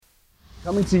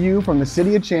Coming to you from the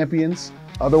City of Champions,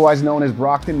 otherwise known as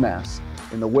Brockton, Mass.,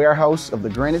 in the warehouse of the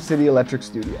Granite City Electric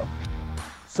studio.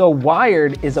 So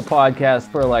Wired is a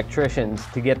podcast for electricians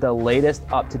to get the latest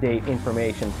up-to-date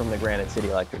information from the Granite City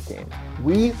Electric team.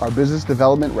 We are business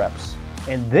development reps.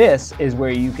 And this is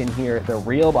where you can hear the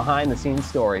real behind-the-scenes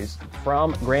stories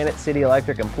from Granite City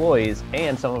Electric employees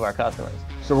and some of our customers.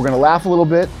 So we're going to laugh a little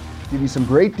bit, give you some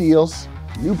great deals,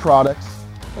 new products,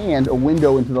 and a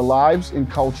window into the lives and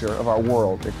culture of our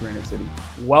world at Granite City.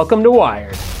 Welcome to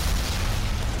Wired.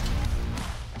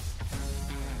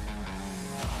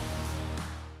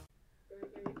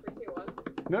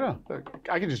 No,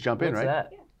 I can just jump in, right?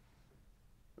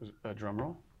 What's that? A drum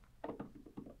roll.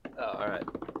 Oh, all right.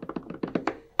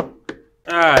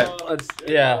 All right,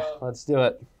 let's do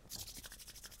it.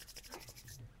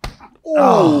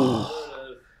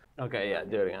 Oh! Okay, yeah,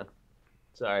 do it again.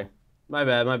 Sorry. My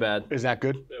bad. Is that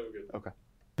good? Yeah, we're good. Okay.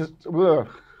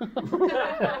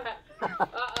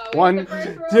 One.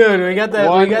 Dude, we got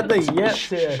the yes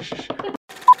here.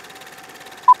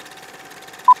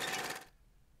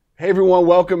 Hey everyone,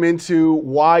 welcome into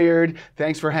Wired.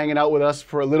 Thanks for hanging out with us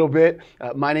for a little bit.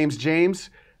 My name's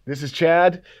James. This is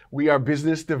Chad. We are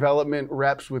business development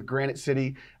reps with Granite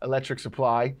City Electric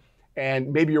Supply.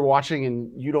 And maybe you're watching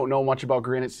and you don't know much about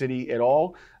Granite City at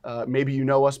all. Maybe you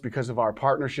know us because of our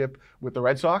partnership with the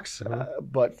Red Sox.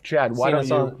 But Chad, why don't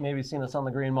you? Maybe seen us on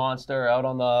the Green Monster out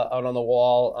on the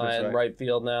wall in right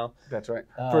field now. That's right.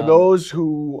 For those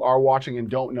who are watching and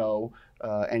don't know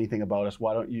anything about us,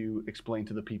 why don't you explain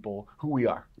to the people who we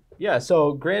are? Yeah,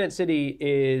 so Granite City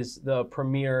is the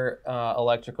premier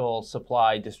electrical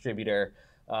supply distributor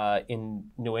in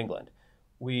New England.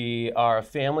 We are a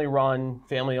family-run,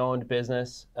 family-owned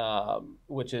business,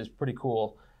 which is pretty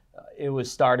cool. It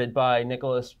was started by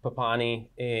Nicholas Papani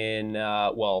in,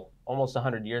 almost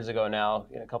 100 years ago now.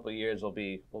 In a couple of years, we'll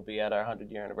be at our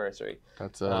 100-year anniversary.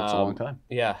 That's a long time.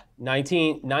 Yeah,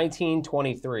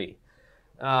 1923.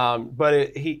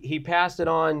 But he passed it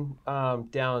on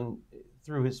down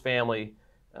through his family.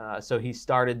 So he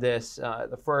started this.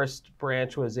 The first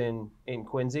branch was in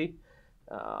Quincy.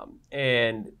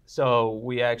 And so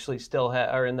we actually still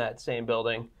are in that same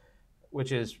building,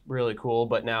 which is really cool.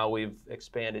 But now we've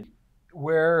expanded.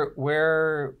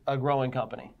 We're a growing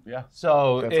company. Yeah.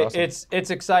 So awesome. it's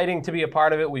exciting to be a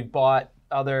part of it. We've bought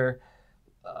other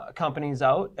companies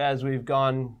out as we've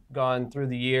gone through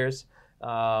the years.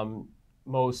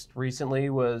 Most recently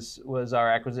was our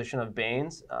acquisition of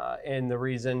Baines, and the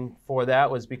reason for that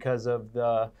was because of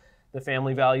the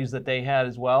family values that they had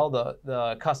as well,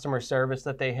 the customer service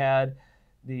that they had,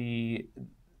 their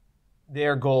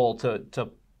goal to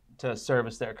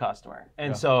service their customer,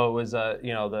 and so it was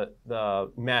the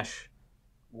mesh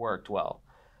worked well.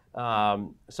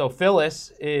 So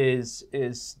Phyllis is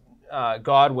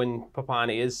Godwin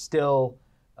Papani is still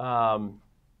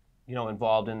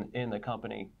involved in the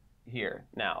company here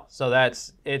now, so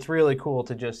it's really cool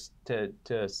to just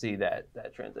to see that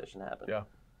transition happen. Yeah.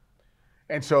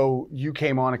 And so you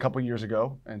came on a couple years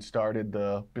ago and started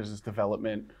the business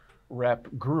development rep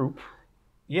group.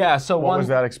 Yeah. So what was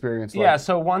that experience like? Yeah.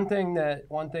 So one thing that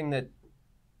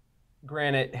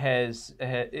Granite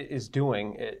is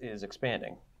doing is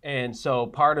expanding, and so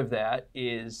part of that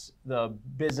is the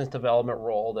business development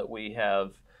role that we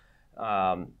have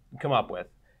come up with.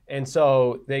 And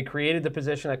so they created the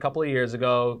position a couple of years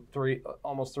ago,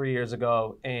 almost 3 years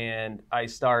ago, and I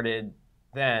started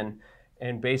then.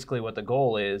 And basically what the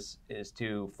goal is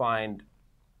to find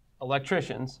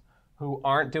electricians who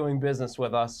aren't doing business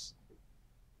with us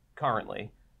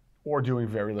currently. Or doing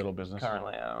very little business.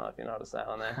 Currently, I don't know if you noticed that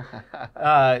on there.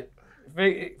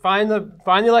 Find the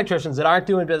electricians that aren't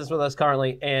doing business with us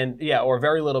currently, or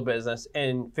very little business,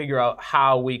 and figure out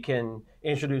how we can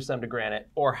introduce them to Granite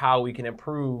or how we can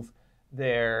improve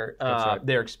their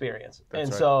experience.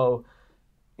 So,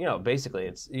 basically,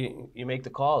 it's you make the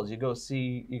calls, you go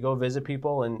visit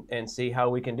people and see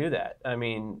how we can do that. I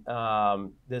mean,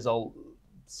 there's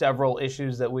several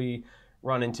issues that we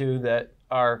run into that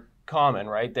are common,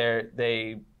 right?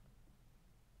 They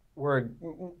were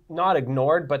not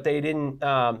ignored, but they didn't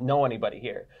know anybody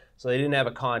here. So they didn't have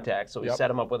a contact, so we set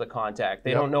them up with a contact.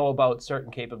 They don't know about certain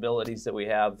capabilities that we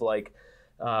have, like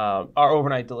our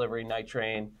overnight delivery, night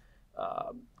train,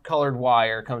 colored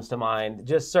wire comes to mind.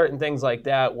 Just certain things like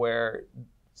that, where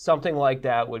something like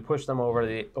that would push them over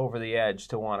the edge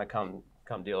to want to come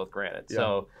deal with Granite. Yeah.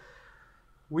 So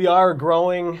we are a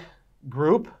growing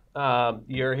group.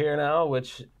 You're here now,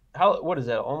 what is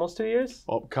that? Almost 2 years?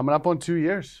 Well, coming up on 2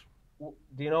 years.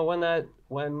 Do you know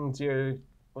when's your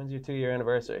 2-year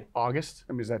anniversary? August.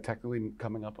 I mean, is that technically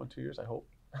coming up on 2 years? I hope.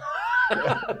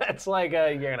 That's like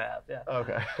a year and a half. Yeah.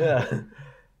 Okay. Yeah.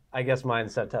 I guess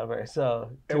mine's September.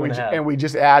 So 2.5. And we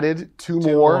just added two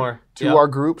more to Yep. our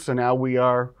group, so now we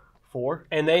are 4.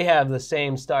 And they have the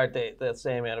same start date, the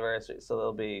same anniversary, so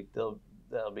that'll be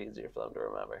easier for them to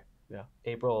remember. Yeah.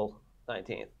 April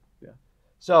 19th. Yeah.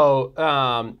 So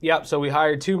so we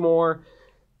hired 2 more.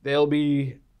 They'll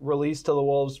be released to the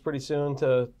wolves pretty soon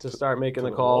to start making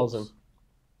the calls wolves.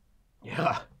 and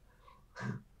yeah.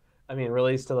 I mean,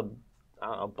 released to the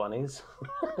bunnies.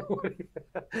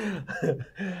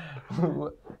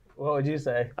 What would you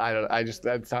say?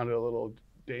 That sounded a little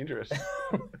dangerous.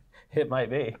 It might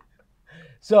be.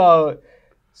 So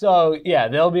yeah,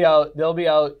 they'll be out.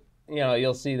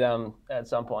 You'll see them at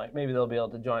some point. Maybe they'll be able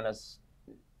to join us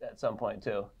at some point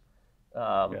too,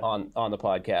 on the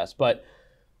podcast. But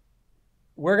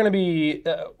we're going to be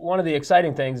one of the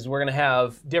exciting things is we're going to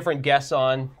have different guests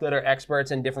on that are experts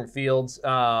in different fields.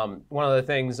 One of the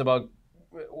things about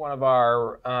one of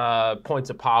our points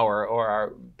of power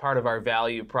or part of our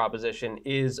value proposition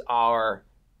is our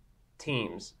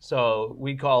teams. So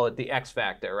we call it the X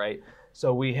factor, right?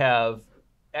 So we have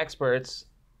experts,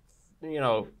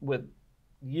 with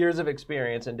years of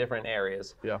experience in different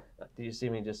areas. Yeah. Do you see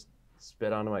me just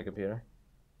spit onto my computer?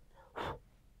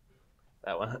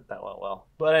 That went well.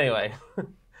 But anyway,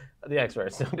 the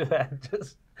experts don't do that.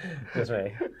 Just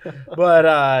me.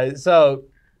 But so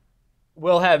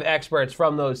we'll have experts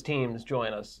from those teams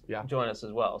join us. Yeah. Join us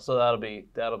as well. So that'll be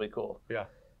cool. Yeah.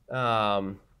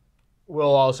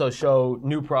 We'll also show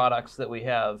new products that we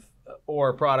have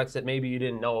or products that maybe you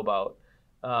didn't know about.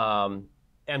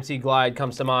 MC Glide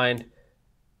comes to mind.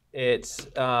 It's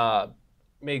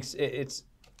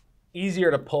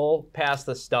easier to pull past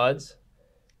the studs.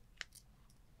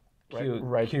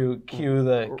 Right. Cue Pull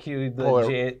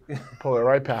it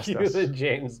right past us. the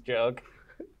James joke.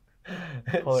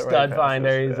 Pull it right Stud past finder.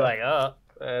 us, He's yeah. like, oh,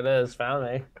 there it is. Found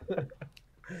me.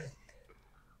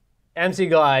 MC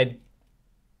Glide.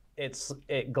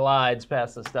 It glides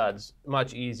past the studs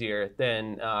much easier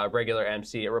than regular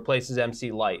MC. It replaces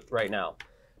MC Lite right now.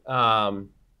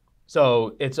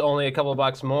 So it's only a couple of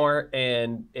bucks more,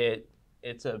 and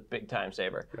it's a big time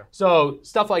saver. Yeah. So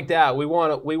stuff like that, we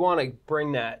want to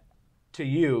bring that to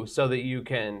you so that you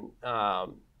can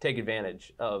take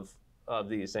advantage of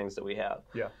these things that we have.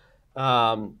 Yeah.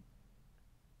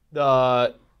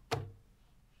 The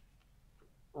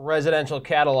residential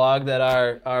catalog that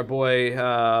our boy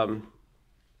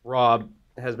Rob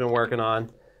has been working on.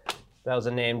 That was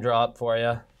a name drop for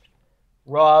you.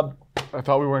 Rob. I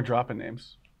thought we weren't dropping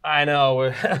names. I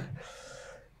know.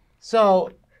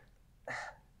 So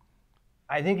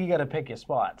I think you got to pick your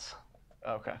spots.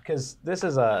 Okay. Because this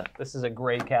is a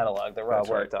great catalog that Rob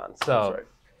That's right. worked on. So, That's right.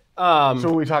 So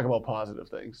when we talk about positive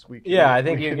things, I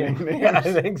think you name can. names. Yeah,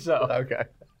 I think so. Okay.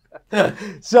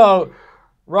 So,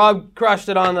 Rob crushed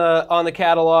it on the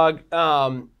catalog.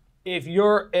 If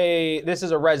this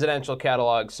is a residential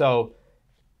catalog, so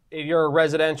if you're a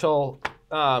residential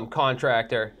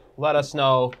contractor, let us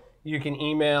know. You can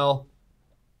email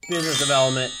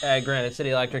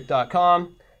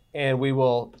businessdevelopment@granitecityelectric.com, and we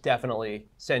will definitely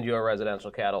send you a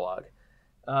residential catalog.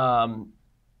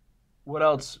 What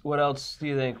else do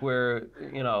you think if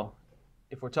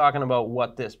we're talking about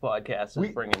what this podcast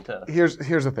is bringing to? Here's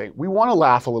the thing. We want to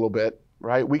laugh a little bit,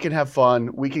 right? We can have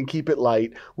fun. We can keep it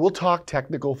light. We'll talk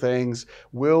technical things.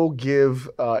 We'll give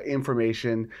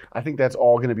information. I think that's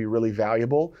all going to be really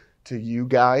valuable to you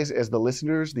guys as the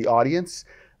listeners, the audience.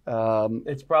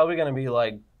 It's probably going to be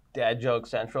like dad joke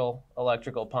central,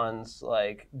 electrical puns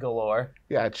like galore.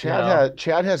 Yeah,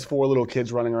 Chad has 4 little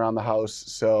kids running around the house,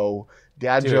 so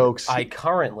dad jokes. All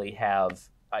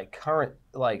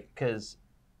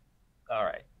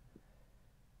right.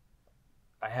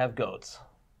 I have goats,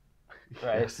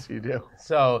 right? Yes, you do.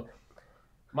 So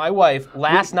my wife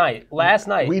last night.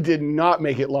 We did not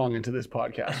make it long into this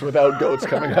podcast without goats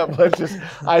coming up.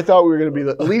 I thought we were going to be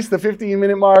at least the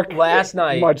 15-minute mark. Last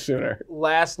night. Much sooner.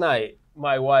 Last night,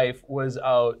 my wife was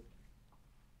out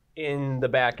in the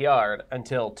backyard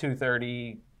until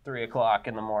 2:30, 3 o'clock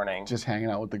in the morning. Just hanging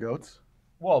out with the goats?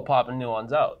 Well, popping new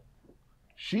ones out.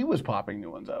 She was popping new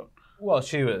ones out. Well,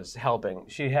 she was helping.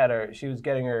 She was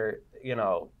getting her,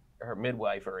 her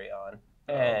midwifery on,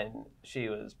 and she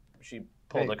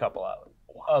pulled a couple out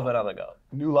of another goat.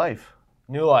 New life.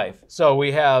 So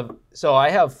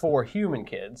I have 4 human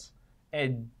kids,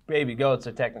 and baby goats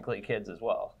are technically kids as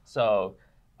well. So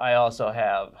I also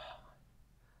have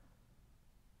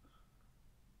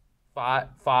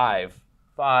five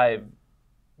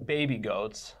baby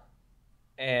goats,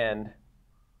 and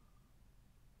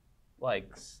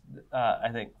I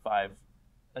think 5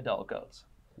 adult goats.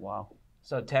 Wow.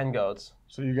 So 10 goats.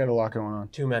 So you got a lot going on.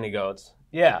 Too many goats.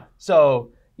 Yeah.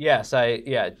 So yes,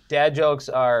 dad jokes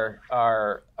are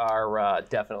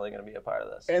definitely going to be a part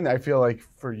of this. And I feel like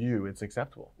for you, it's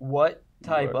acceptable. What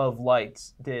type of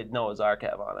lights did Noah's Ark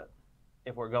have on it?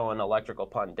 If we're going electrical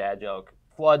pun dad joke,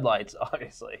 floodlights,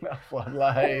 obviously.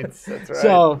 Floodlights. That's right.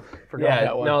 So Forgot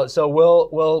that one. no. So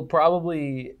we'll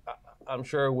probably, I'm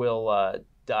sure we'll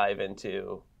dive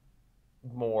into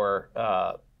more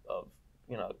of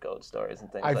goat stories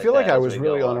and things. I like feel like that I as was we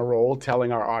really go on a along. roll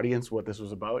telling our audience what this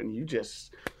was about, and you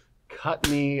just cut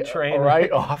me Train. right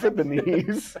off at the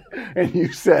knees, and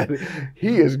you said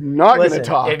he is not going to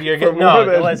talk. If you're for more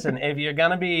than... listen, if you're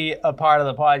gonna be a part of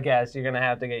the podcast, you're gonna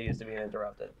have to get used to being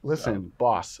interrupted. Listen,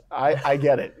 boss, I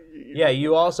get it. Yeah,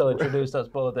 you also introduced us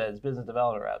both as business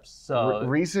development reps. So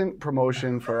Recent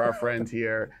promotion for our friend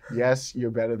here. Yes,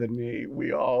 you're better than me. We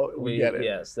get it.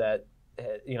 Yes, that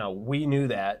we knew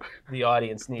that. The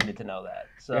audience needed to know that.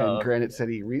 So And Granite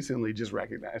City recently just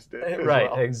recognized it. As right,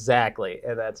 well. exactly,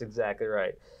 and that's exactly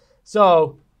right.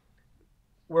 So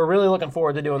we're really looking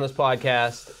forward to doing this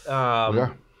podcast.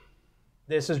 Yeah.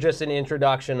 This is just an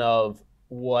introduction of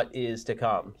what is to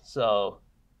come. So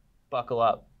buckle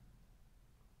up.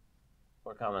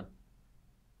 We're coming.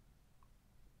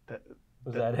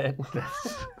 Was that it?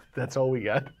 That's all we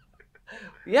got.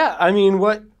 Yeah, I mean,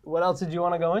 what else did you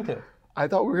want to go into? I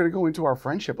thought we were going to go into our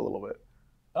friendship a little bit.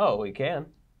 Oh, we can.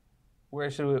 Where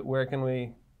can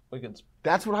we could.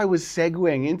 That's what I was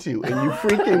segueing into, and you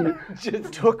freaking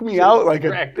just took me out like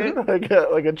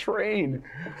a train.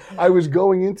 I was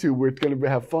going into, we're going to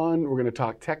have fun, we're going to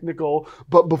talk technical,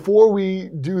 but before we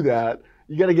do that,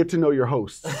 you got to get to know your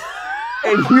hosts.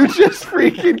 And you just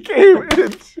freaking came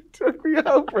and took me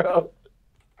out, bro.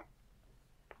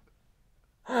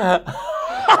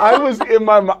 I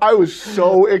was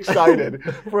so excited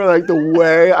for like the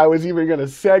way I was even gonna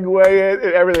segue it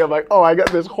and everything. I'm like, oh, I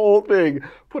got this whole thing,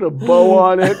 put a bow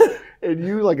on it, and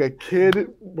you like a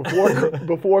kid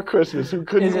before Christmas who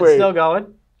couldn't wait. Is it still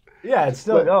going? Yeah, it's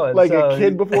still going. Like a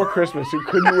kid before Christmas who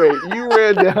couldn't wait. You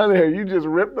ran down there, you just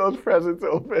ripped those presents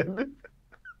open.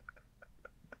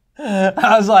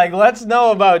 I was like, let's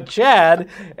know about Chad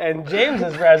and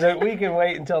James's present. We can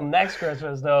wait until next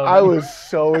Christmas, though. I was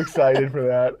so excited for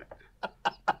that.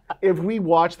 If we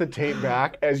watch the tape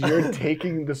back as you're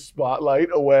taking the spotlight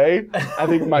away, I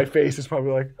think my face is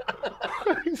probably like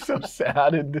so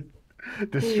sad and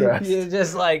distressed. You're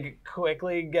just like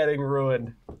quickly getting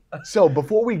ruined. So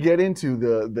before we get into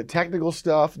the technical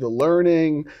stuff, the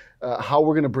learning, how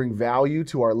we're going to bring value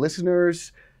to our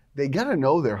listeners, they got to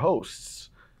know their hosts.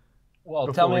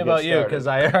 Well, tell me about you, because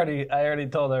I already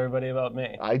told everybody about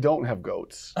me. I don't have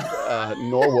goats,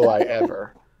 nor will I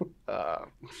ever.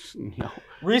 No.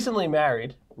 Recently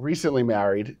married.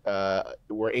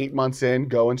 We're 8 months in,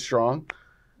 going strong.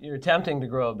 You're attempting to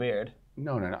grow a beard.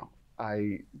 No.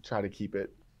 I try to keep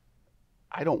it.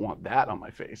 I don't want that on my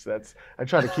face. I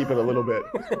try to keep it a little bit.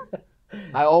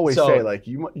 I always say like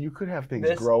you could have things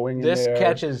growing in there.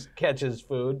 This catches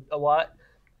food a lot.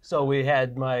 So we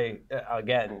had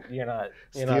again, you're not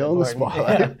stealing the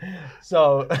spotlight. Yeah.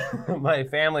 So my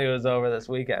family was over this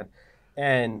weekend,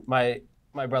 and my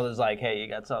brother's like, "Hey, you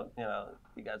got something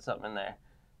in there."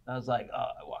 And I was like, "Oh,"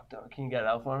 I walked over. "Can you get it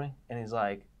out for me?" And he's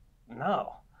like,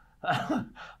 "No." I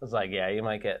was like, "Yeah, you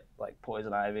might get like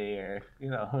poison ivy or who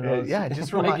knows? Yeah, it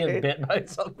just might get bit by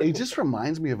something." It just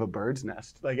reminds me of a bird's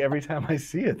nest. Like every time I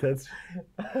see it, it's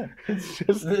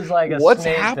just there's like a what's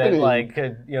snake happening? That like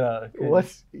could.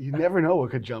 You never know what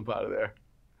could jump out of there.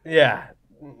 Yeah.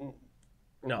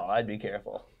 No, I'd be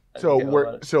careful.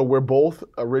 So we're both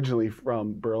originally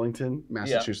from Burlington,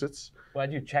 Massachusetts. Yeah.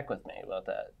 Why'd you check with me about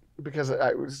that? Because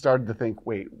I started to think,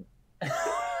 wait,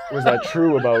 was that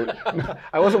true about?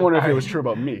 I wasn't wondering if it was true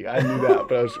about me. I knew that,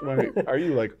 but I was wondering, are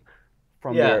you like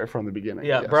from there from the beginning?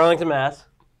 Yeah, yes. Burlington, Mass.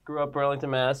 Grew up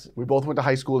Burlington, Mass. We both went to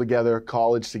high school together,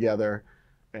 college together,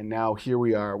 and now here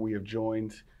we are. We have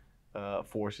joined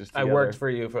forces together. I worked for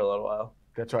you for a little while.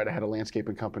 That's right. I had a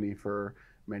landscaping company for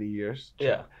many years.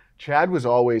 Yeah. Chad was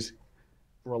always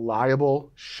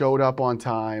reliable, showed up on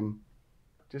time.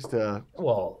 Just a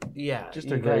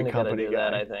great company do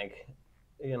guy. That, I think.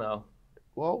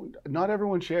 Well, not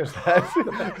everyone shares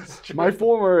that. my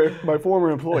former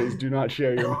employees do not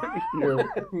share your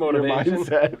motivation. Your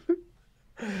mindset.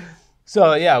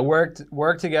 So yeah, worked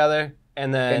together,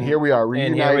 and here we are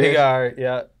reunited. And here we are,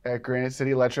 yeah, at Granite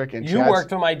City Electric. And you worked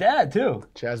for my dad too.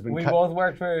 We both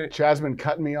worked for. Chad's been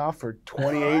cutting me off for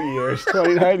 28 years,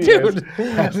 29 years.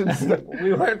 Dude,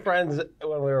 we weren't friends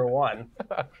when we were 1.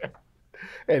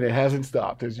 And it hasn't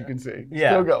stopped, as you can see.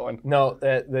 Yeah. Still going. No,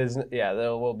 there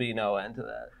will be no end to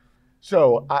that.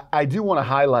 So I do want to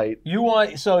highlight. You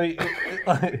want so? Was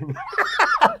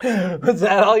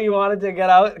that all you wanted to get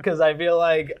out? Because I feel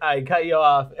like I cut you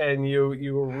off and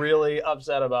you were really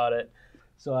upset about it.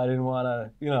 So I didn't want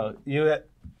to. You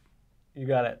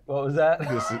got it. What was that?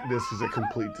 This is a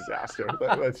complete disaster.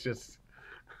 Let's just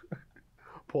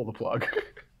pull the plug.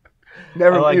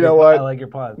 Never. What? I like your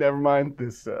pun. Never mind.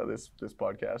 This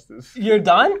podcast is. You're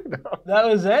done? No. That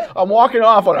was it? I'm walking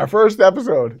off on our first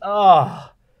episode. Oh,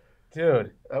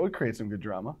 dude. That would create some good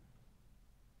drama.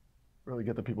 Really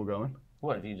get the people going.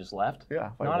 What, if you just left?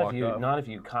 Yeah. Not if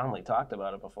you calmly talked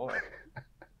about it before.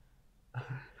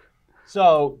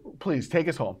 So. Please take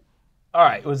us home. All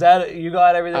right. Was that you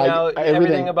got everything out?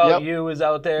 Everything about you is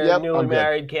out there. Yep, newly I'm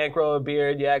married, can't grow a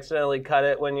beard. You accidentally cut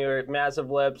it when you're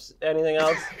massive lips. Anything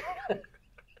else?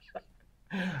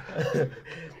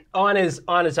 on his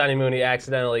honeymoon, he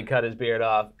accidentally cut his beard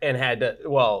off and had to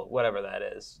whatever that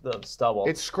is, the stubble.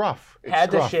 It's scruff.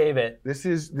 To shave it. This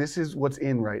is what's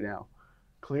in right now.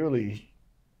 Clearly,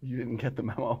 you didn't get the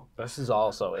memo. This is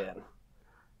also in,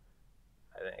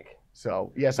 I think.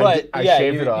 So, yes, but, I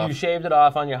shaved it off. You shaved it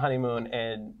off on your honeymoon,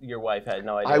 and your wife had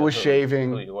no idea I was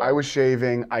who you were. I was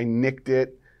shaving. I nicked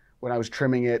it when I was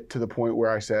trimming it to the point where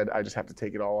I said, I just have to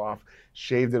take it all off.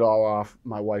 Shaved it all off.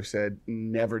 My wife said,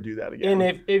 never do that again.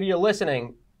 And if you're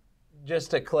listening,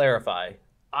 just to clarify,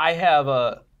 I have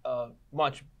a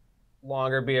much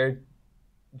longer beard.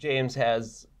 James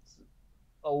has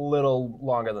a little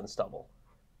longer than stubble.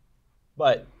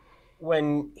 But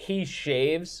when he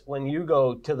shaves, when you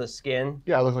go to the skin,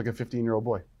 yeah, I look like a 15-year-old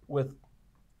boy with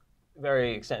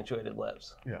very accentuated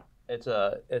lips. Yeah, it's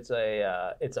a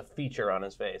feature on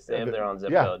his face. They have their own zip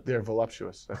code. Yeah, they're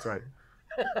voluptuous. That's right.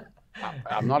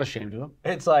 I'm not ashamed of them.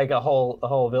 It's like a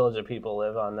whole village of people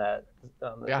live in that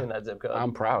zip code.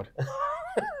 I'm proud.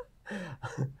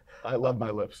 I love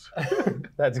my lips.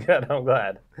 That's good. I'm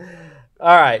glad.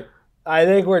 All right, I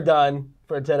think we're done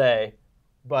for today.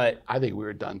 But I think we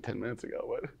were done 10 minutes ago.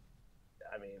 But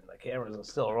I mean, the cameras are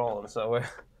still rolling, so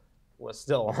we're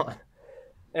still on.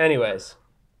 Anyways,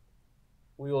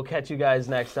 we will catch you guys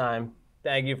next time.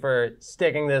 Thank you for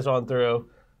sticking this one through.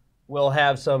 We'll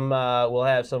have some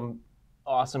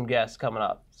awesome guests coming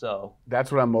up. So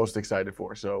that's what I'm most excited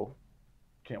for. So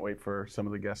can't wait for some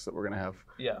of the guests that we're gonna have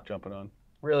jumping on.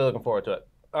 Really looking forward to it.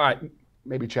 All right.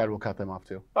 Maybe Chad will cut them off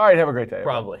too. All right, have a great day.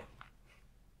 Probably.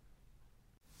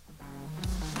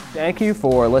 Thank you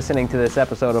for listening to this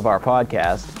episode of our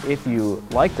podcast. If you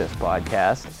like this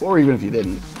podcast, or even if you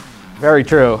didn't, very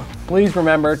true, please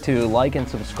remember to like and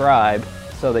subscribe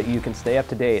so that you can stay up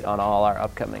to date on all our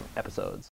upcoming episodes.